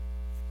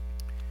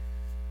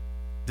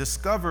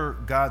 discover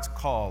God's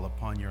call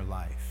upon your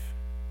life.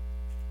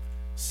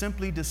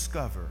 Simply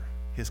discover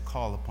his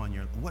call upon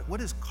your life. What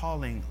is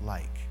calling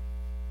like?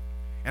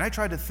 And I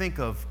tried to think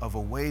of a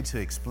way to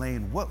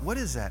explain what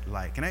is that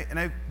like. And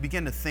I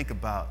began to think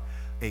about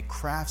a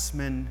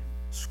craftsman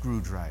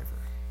screwdriver.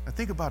 I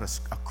think about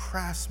a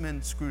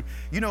craftsman screw.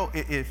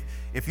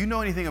 If you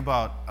know anything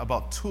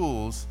about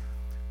tools,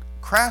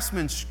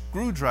 craftsman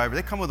screwdriver,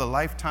 they come with a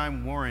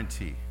lifetime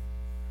warranty.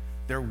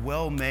 They're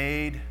well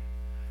made.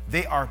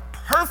 They are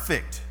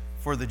perfect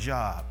for the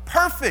job.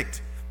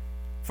 Perfect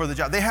for the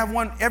job. They have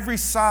one every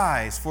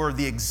size for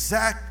the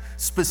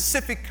exact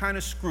specific kind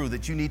of screw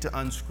that you need to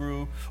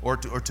unscrew or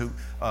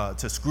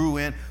to screw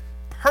in.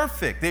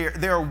 Perfect.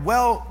 They are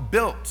well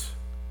built.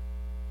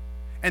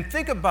 And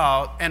think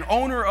about an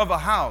owner of a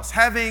house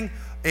having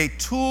a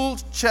tool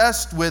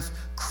chest with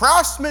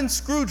craftsman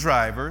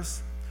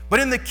screwdrivers, but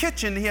in the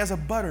kitchen he has a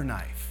butter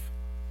knife.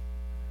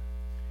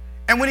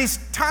 And when it's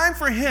time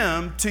for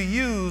him to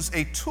use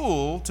a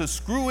tool to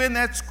screw in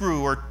that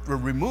screw or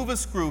remove a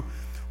screw,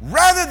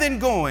 rather than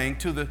going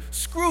to the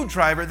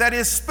screwdriver that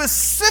is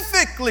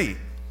specifically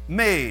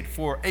made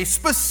for a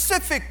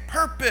specific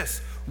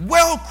purpose,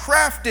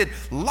 well-crafted,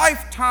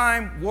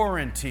 lifetime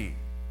warranty,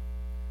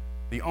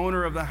 the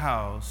owner of the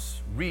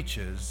house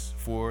reaches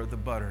for the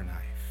butter knife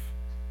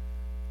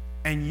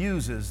and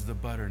uses the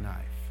butter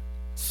knife.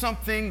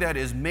 Something that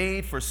is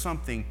made for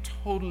something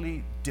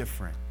totally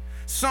different.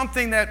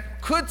 Something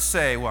that could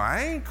say, well,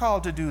 I ain't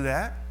called to do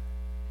that.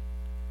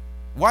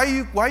 Why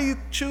you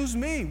choose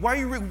me? Why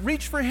you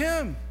reach for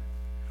him?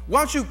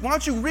 Why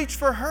don't you reach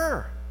for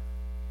her?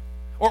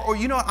 Or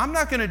I'm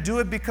not going to do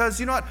it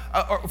because,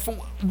 or for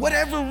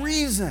whatever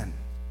reason.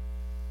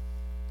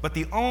 But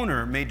the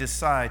owner may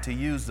decide to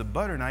use the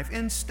butter knife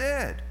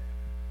instead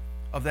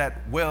of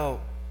that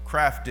well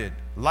crafted,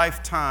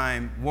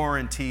 lifetime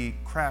warranty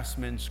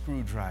Craftsman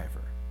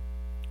screwdriver.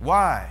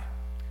 Why?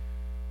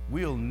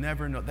 We'll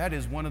never know. That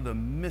is one of the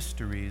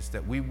mysteries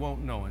that we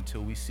won't know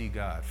until we see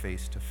God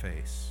face to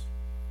face.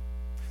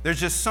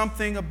 There's just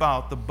something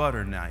about the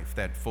butter knife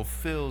that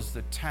fulfills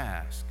the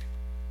task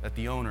that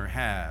the owner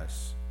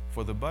has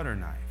for the butter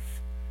knife.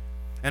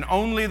 And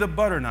only the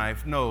butter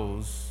knife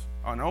knows,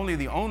 and only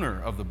the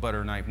owner of the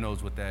butter knife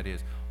knows what that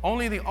is.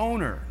 Only the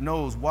owner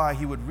knows why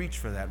he would reach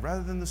for that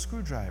rather than the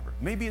screwdriver.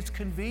 Maybe it's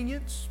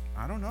convenience.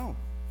 I don't know.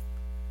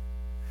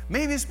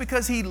 Maybe it's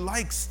because he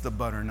likes the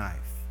butter knife.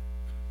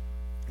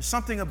 There's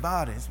something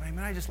about it. It's like,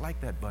 man, I just like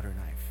that butter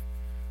knife.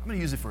 I'm going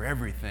to use it for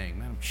everything.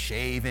 Man, I'm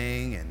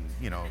shaving and,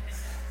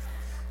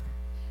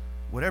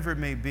 whatever it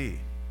may be.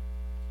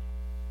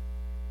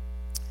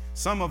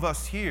 Some of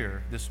us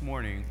here this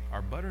morning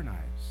are butter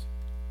knives.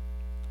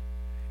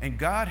 And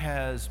God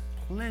has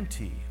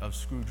plenty of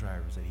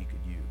screwdrivers that he could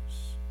use.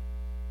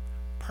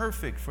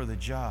 Perfect for the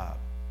job.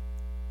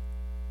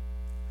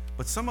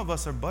 But some of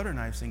us are butter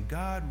knives and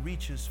God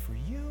reaches for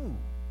you.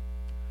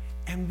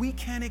 And we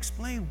can't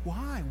explain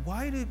why.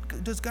 Why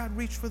does God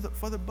reach for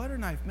the butter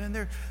knife?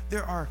 Man,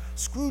 there are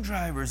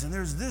screwdrivers and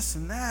there's this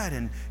and that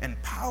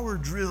and power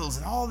drills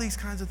and all these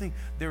kinds of things.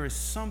 There is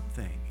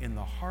something in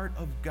the heart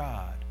of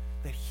God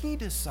that he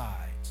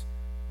decides,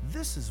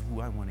 this is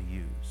who I want to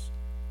use.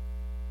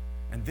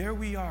 And there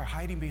we are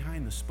hiding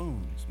behind the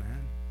spoons, man.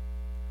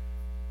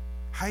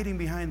 Hiding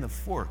behind the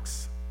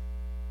forks.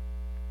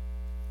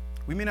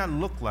 We may not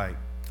look like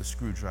the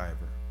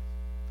screwdriver,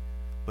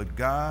 but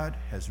God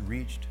has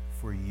reached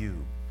for you.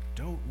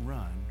 Don't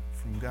run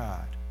from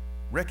God.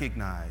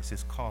 Recognize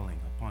his calling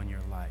upon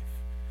your life.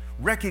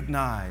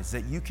 Recognize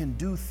that you can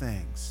do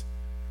things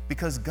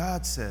because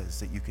God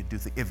says that you can do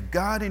things. If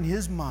God in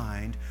his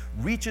mind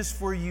reaches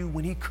for you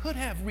when he could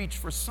have reached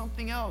for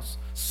something else,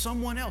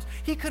 someone else,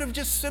 he could have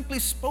just simply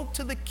spoke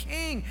to the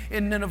king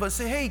in Nineveh,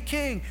 say, hey,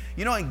 king,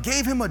 and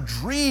gave him a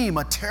dream,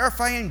 a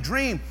terrifying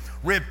dream.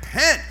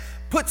 Repent.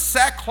 Put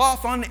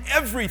sackcloth on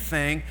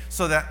everything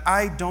so that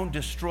I don't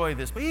destroy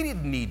this. But he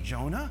didn't need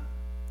Jonah.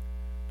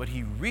 But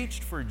he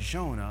reached for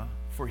Jonah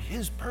for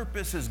his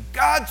purposes,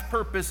 God's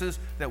purposes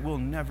that we'll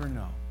never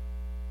know.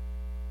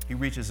 He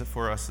reaches it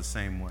for us the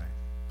same way.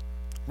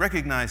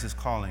 Recognize his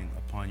calling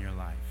upon your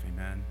life.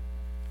 Amen.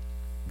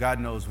 God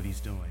knows what he's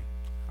doing.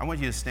 I want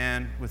you to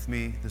stand with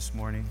me this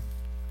morning.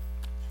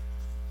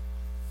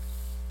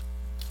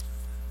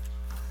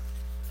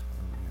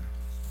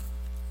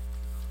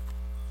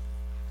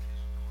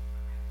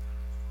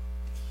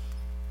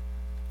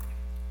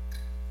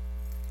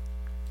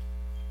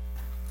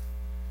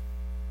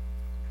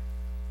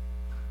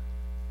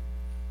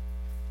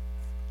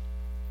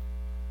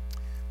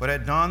 But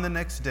at dawn the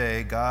next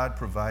day, God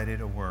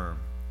provided a worm,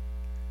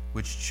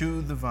 which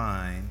chewed the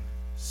vine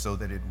so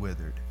that it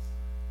withered.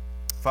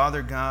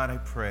 Father God, I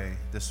pray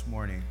this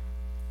morning,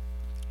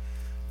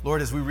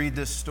 Lord, as we read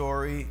this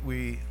story,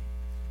 we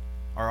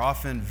are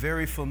often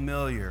very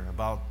familiar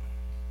about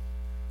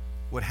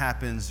what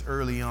happens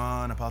early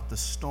on, about the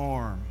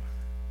storm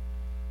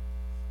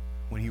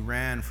when he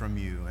ran from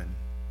you, and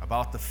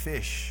about the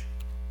fish,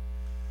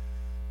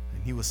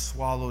 and he was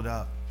swallowed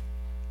up.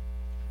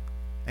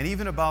 And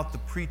even about the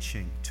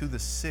preaching to the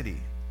city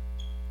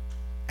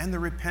and the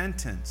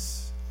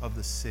repentance of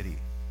the city.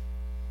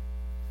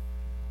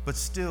 But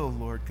still,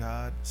 Lord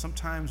God,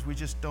 sometimes we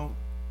just don't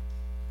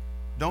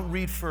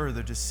read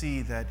further to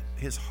see that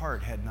his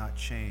heart had not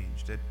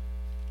changed. That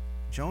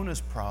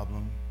Jonah's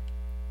problem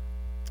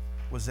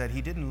was that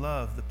he didn't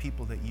love the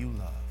people that you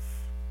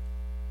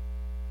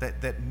love.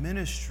 That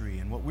ministry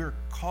and what we're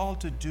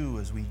called to do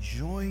as we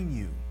join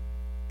you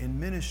in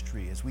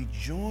ministry, as we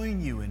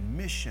join you in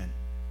mission,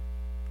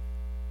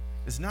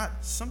 is not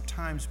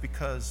sometimes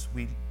because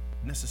we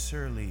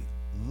necessarily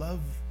love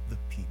the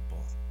people.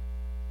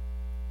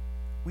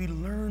 We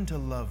learn to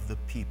love the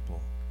people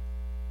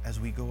as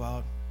we go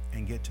out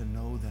and get to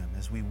know them,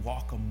 as we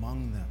walk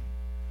among them,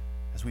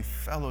 as we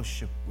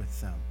fellowship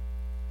with them.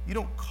 You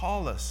don't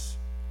call us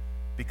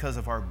because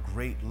of our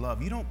great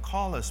love. You don't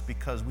call us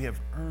because we have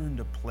earned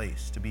a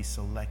place to be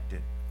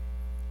selected.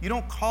 You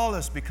don't call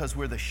us because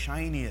we're the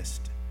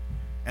shiniest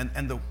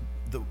and the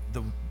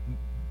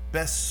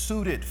best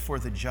suited for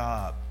the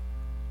job,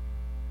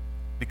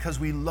 because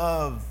we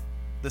love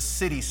the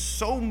city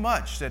so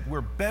much that we're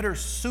better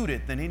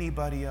suited than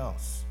anybody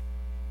else.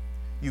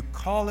 You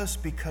call us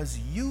because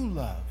you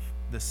love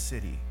the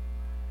city,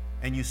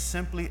 and you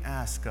simply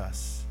ask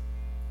us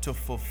to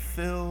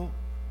fulfill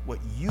what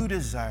you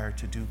desire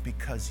to do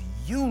because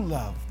you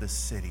love the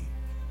city.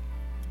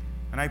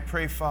 And I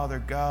pray, Father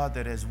God,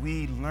 that as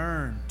we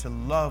learn to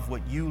love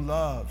what you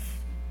love,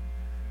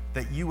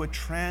 that you would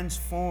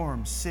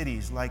transform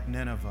cities like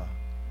Nineveh,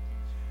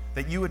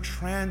 that you would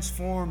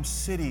transform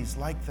cities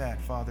like that,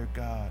 Father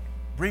God.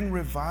 Bring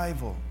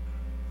revival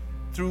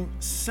through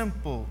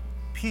simple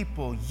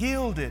people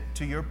yielded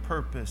to your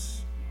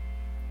purpose.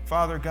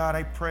 Father God,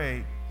 I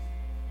pray,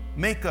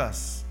 make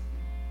us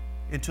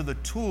into the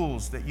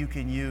tools that you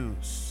can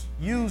use.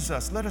 Use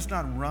us. Let us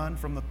not run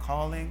from the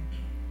calling.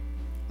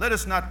 Let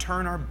us not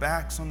turn our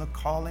backs on the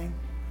calling.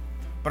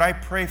 But I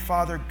pray,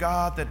 Father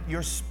God, that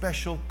your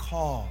special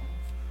call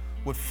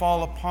would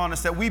fall upon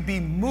us, that we be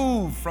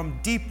moved from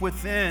deep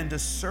within to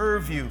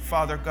serve you,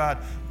 Father God.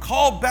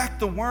 Call back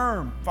the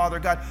worm, Father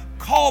God.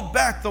 Call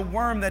back the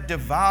worm that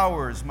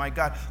devours, my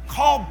God.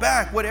 Call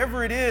back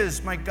whatever it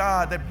is, my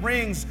God, that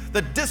brings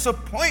the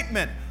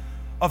disappointment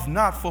of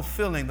not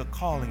fulfilling the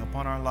calling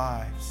upon our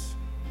lives.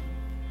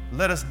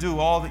 Let us do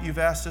all that you've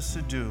asked us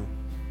to do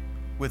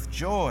with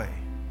joy.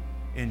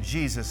 In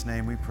Jesus'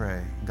 name we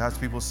pray. God's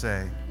people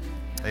say,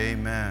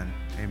 amen,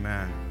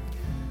 amen.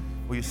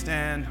 Will you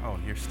stand? Oh,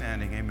 you're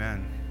standing.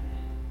 Amen.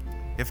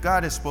 If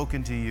God has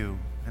spoken to you,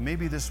 and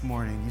maybe this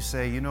morning you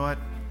say, you know what?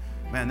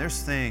 Man,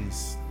 there's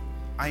things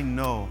I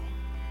know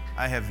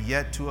I have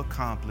yet to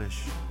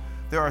accomplish.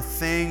 There are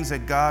things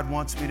that God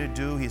wants me to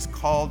do. He's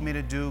called me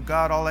to do.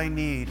 God, all I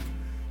need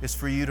is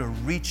for you to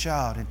reach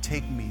out and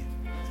take me.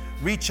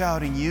 Reach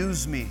out and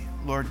use me,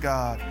 Lord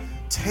God.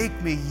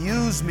 Take me,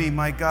 use me,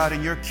 my God,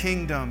 in your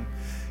kingdom.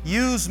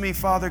 Use me,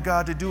 Father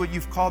God, to do what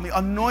you've called me.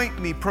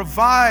 Anoint me.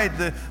 Provide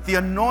the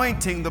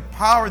anointing, the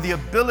power, the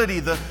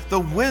ability,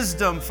 the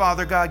wisdom,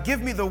 Father God.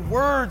 Give me the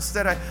words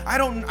that I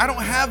don't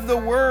have the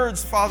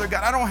words, Father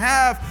God. I don't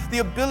have the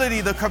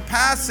ability, the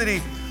capacity.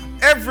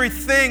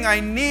 Everything I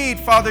need,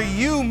 Father,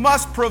 you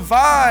must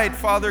provide,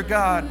 Father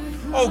God.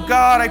 Oh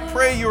God, I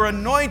pray your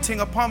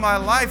anointing upon my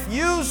life.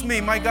 Use me,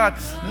 my God.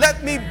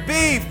 Let me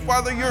be,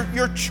 Father,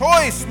 your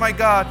choice, my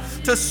God,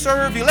 to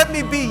serve you. Let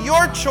me be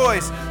your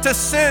choice to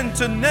send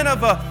to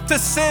Nineveh, to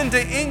send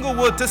to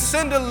Inglewood, to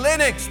send to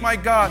Lenox, my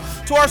God,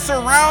 to our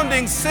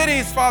surrounding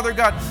cities, Father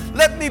God.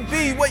 Let me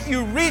be what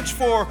you reach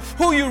for,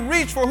 who you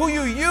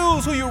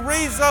use, who you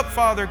raise up,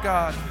 Father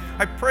God.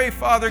 I pray,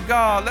 Father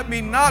God, let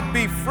me not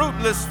be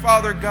fruitless,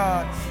 Father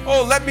God.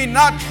 Oh, let me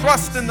not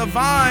trust in the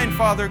vine,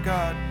 Father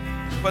God.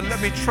 But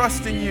let me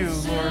trust in you,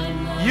 Lord.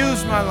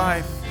 Use my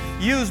life.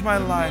 Use my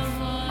life.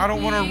 I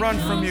don't want to run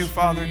from you,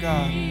 Father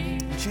God.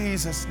 In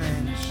Jesus'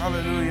 name.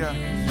 Hallelujah.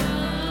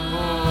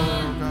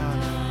 Oh.